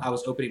 12th I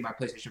was opening my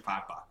PlayStation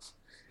 5 box.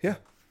 Yeah.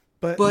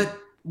 But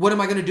what am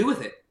I going to do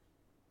with it?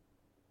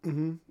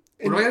 Mm-hmm.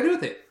 What am I going to do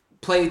with it?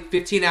 Play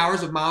 15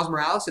 hours of Miles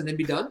Morales and then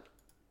be done?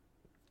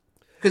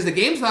 Because the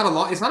game's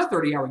not it's not a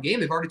 30-hour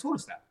game. They've already told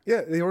us that.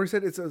 Yeah, they already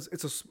said it's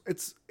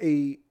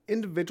a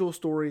individual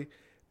story,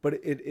 but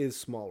it is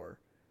smaller.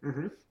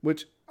 Mm-hmm.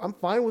 which I'm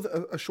fine with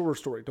a shorter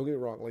story. Don't get me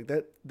wrong. Like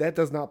that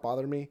does not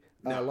bother me.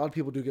 No. A lot of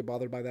people do get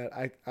bothered by that.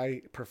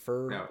 I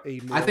prefer No. a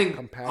more I think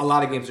compact a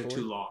lot of kind games are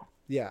story. too long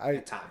Yeah,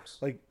 at times.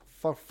 like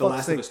The fuck's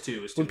Last sake. of Us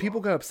 2 is too When people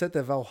long. got upset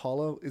that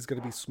Valhalla is going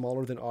to be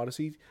smaller than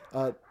Odyssey,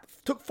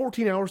 took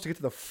 14 hours to get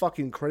to the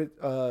fucking credit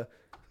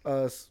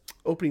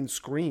opening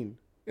screen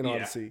in Yeah.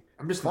 Odyssey.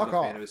 I'm just Fuck not a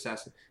off. fan of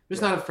Assassin. I'm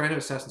just not a fan of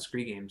Assassin's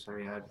Creed games. I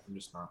mean, I'm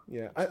just not.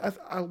 Yeah,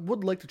 I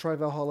would like to try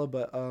Valhalla,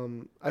 but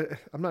I'm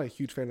not a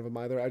huge fan of them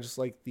either. I just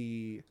like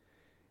the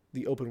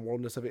open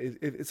worldness of it.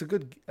 It's a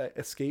good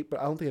escape, but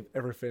I don't think I've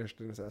ever finished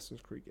an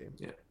Assassin's Creed game.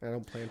 Yeah. I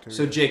don't plan to.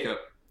 So, Jacob,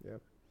 Yeah.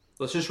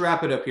 let's just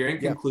wrap it up here.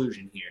 In Yeah.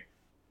 conclusion here.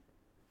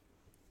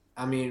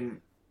 I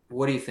mean,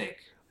 what do you think?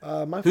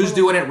 My Who's final-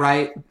 doing it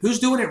right? Who's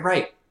doing it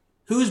right?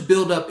 Whose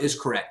build-up is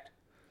correct?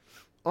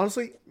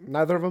 Honestly,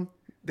 neither of them.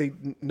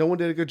 No one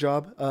did a good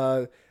job.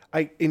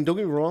 And don't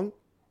get me wrong,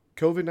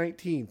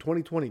 COVID-19,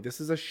 2020, this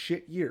is a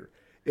shit year.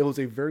 It was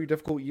a very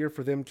difficult year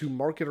for them to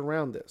market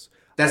around this.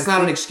 That's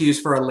not an excuse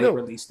for a late No.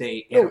 release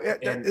date. No,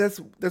 And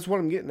that's what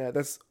I'm getting at.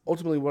 That's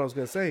ultimately what I was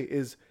going to say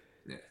is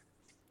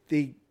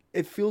Yeah.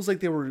 it feels like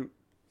they were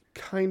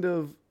kind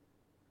of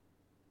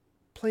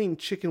playing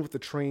chicken with the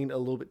train a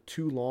little bit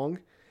too long,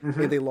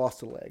 and they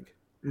lost a leg.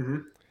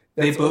 Mhm.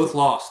 They That's both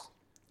lost.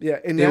 Yeah,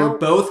 and They now were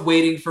both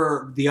waiting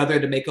for the other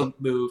to make a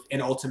move,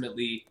 and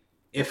ultimately,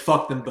 it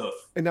fucked them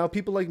both. And now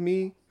people like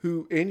me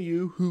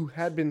who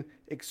had been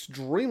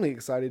extremely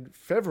excited,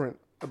 fervent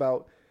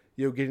about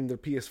getting the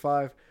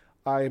PS5,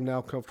 I am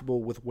now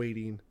comfortable with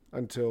waiting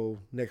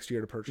until next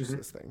year to purchase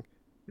this thing.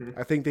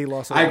 I think they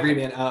lost. I agree,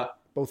 man.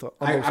 Both.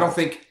 I don't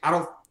think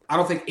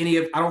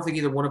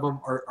either one of them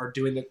are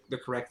doing the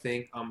correct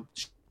thing.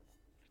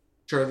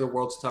 Sure, the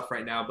world's tough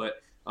right now,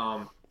 but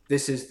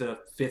this is the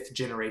 5th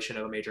generation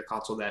of a major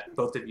console that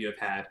both of you have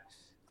had.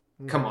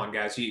 Come on,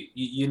 guys.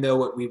 You know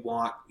what we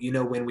want. You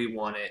know when we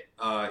want it.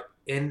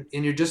 And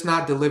you're just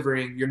not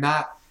delivering. You're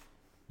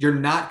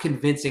not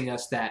convincing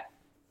us that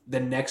the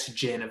next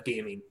gen of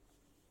gaming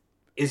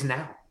is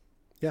now.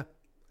 Yeah,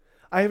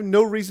 I have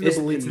no reason to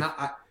believe It's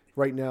not.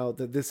 right now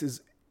that this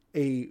is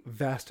a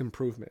vast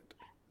improvement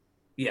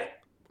Yeah.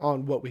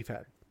 on what we've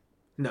had.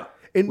 No.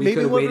 And We maybe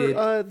could've when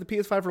waited. the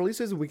PS5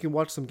 releases, and we can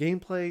watch some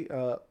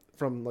gameplay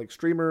from like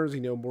streamers,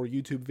 more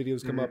YouTube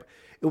videos come up,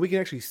 and we can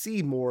actually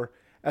see more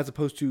as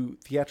opposed to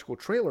theatrical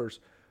trailers.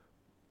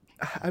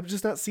 I'm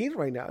just not seeing it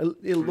right now.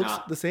 It looks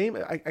Nah. the same.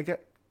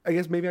 I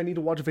guess maybe I need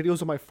to watch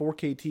videos on my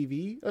 4K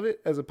TV of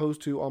it as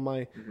opposed to on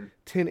my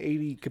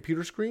 1080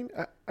 computer screen.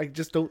 I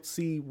just don't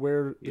see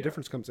where the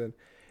difference comes in.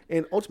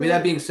 And I ultimately, mean,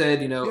 that being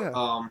said, Yeah.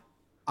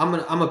 I'm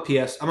a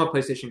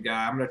PlayStation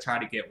guy. I'm gonna try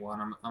to get one.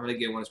 I'm gonna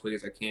get one as quick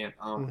as I can.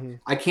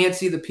 I can't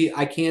see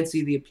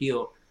the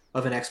appeal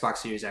of an Xbox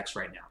Series X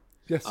right now.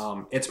 yes,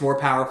 It's more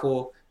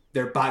powerful.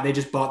 They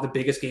just bought the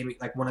biggest gaming,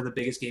 like one of the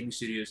biggest gaming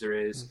studios there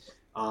is.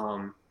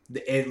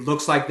 It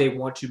looks like they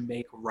want to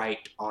make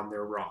right on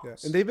their wrongs. yeah.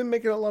 And they've been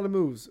making a lot of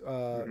moves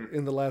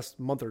in the last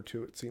month or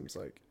two. It seems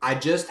like. I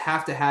just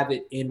have to have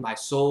it in my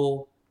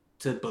soul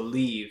to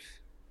believe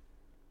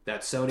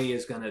that Sony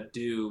is gonna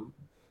do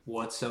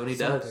what Sony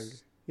Something.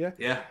 does. Yeah.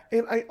 Yeah.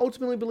 And I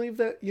ultimately believe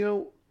that,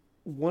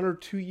 1 or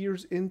 2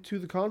 years into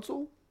the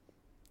console,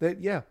 that,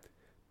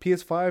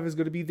 PS5 is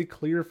going to be the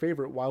clear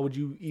favorite. Why would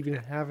you even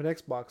have an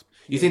Xbox?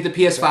 You think the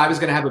PS5 is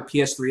going to have a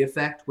PS3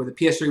 effect, where the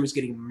PS3 was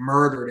getting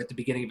murdered at the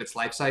beginning of its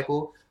life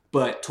cycle,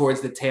 but towards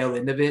the tail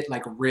end of it,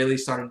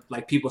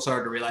 people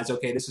started to realize,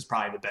 okay, this is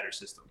probably the better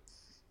system.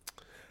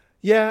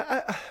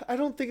 Yeah, I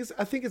don't think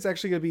I think it's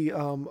actually going to be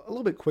a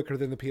little bit quicker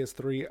than the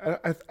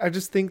PS3. I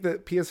just think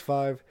that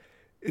PS5,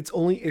 its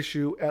only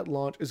issue at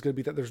launch is going to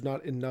be that there's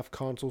not enough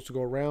consoles to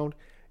go around.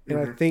 And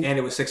I think, And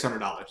it was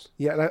 $600.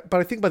 yeah, but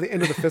I think by the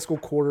end of the fiscal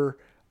quarter,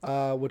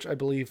 which I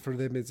believe for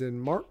them is in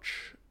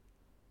March,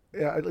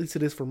 yeah, at least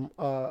it is for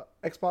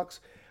Xbox.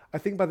 I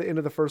think by the end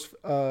of the first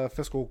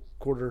fiscal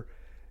quarter,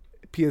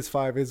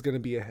 PS5 is going to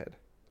be ahead.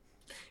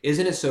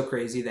 Isn't it so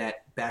crazy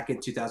that back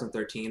in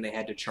 2013 they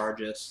had to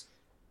charge us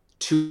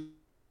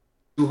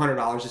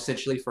 $200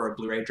 essentially for a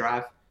Blu-ray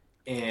drive,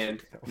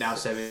 and now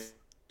 7 years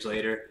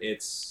later,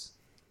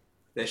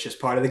 that's just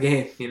part of the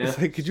game, It's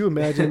like, could you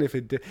imagine if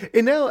it did?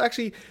 And now,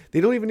 actually,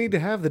 they don't even need to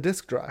have the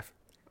disc drive.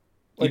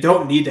 You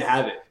don't need to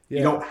have it. Yeah.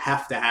 You don't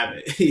have to have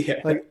it. Yeah.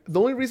 Like, the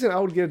only reason I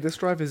would get a disc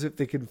drive is if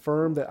they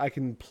confirm that I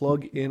can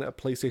plug in a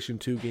PlayStation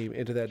 2 game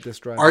into that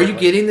disc drive. Are you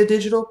getting the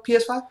digital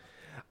PS5?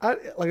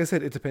 Like I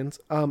said, it depends.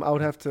 I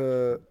would have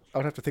to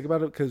think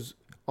about it because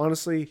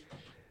honestly,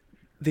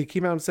 they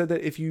came out and said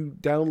that if you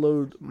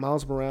download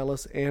Miles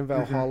Morales and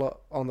Valhalla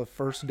on the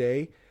first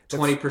day,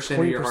 that's 20%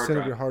 of your hard drive.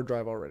 of your hard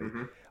drive already.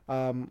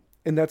 And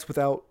that's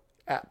without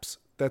apps.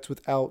 That's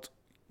without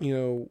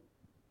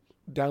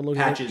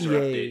downloading Patches or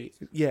updates.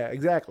 Yeah,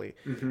 exactly.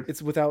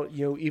 It's without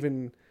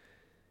even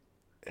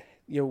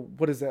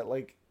what is that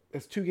like?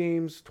 It's 2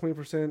 games,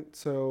 20%.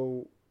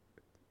 So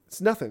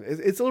it's nothing.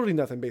 It's literally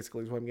nothing.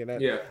 Basically, is what I'm getting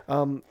at. Yeah.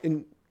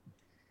 And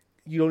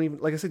you don't even,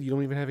 like I said, you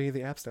don't even have any of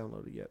the apps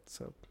downloaded yet.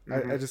 So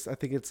I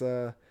think it's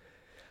a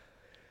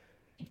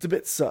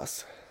bit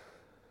sus.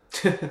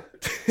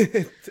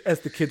 as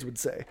the kids would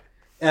say.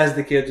 As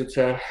the kids would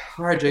say.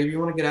 All right, Jake, you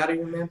want to get out of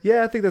here, man?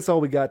 Yeah, I think that's all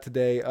we got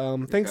today.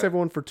 Thanks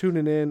everyone for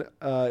tuning in.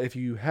 If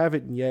you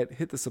haven't yet,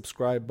 hit the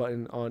subscribe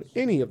button on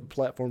any of the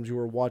platforms you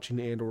are watching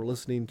and or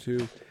listening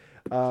to.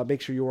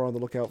 Make sure you are on the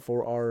lookout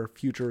for our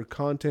future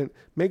content.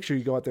 Make sure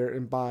you go out there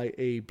and buy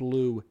a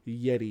Blue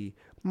Yeti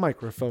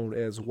microphone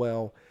as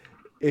well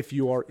if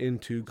you are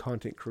into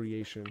content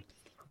creation.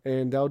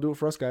 And that'll do it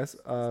for us, guys.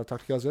 Talk to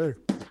you guys later.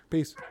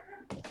 Peace.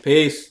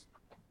 Peace.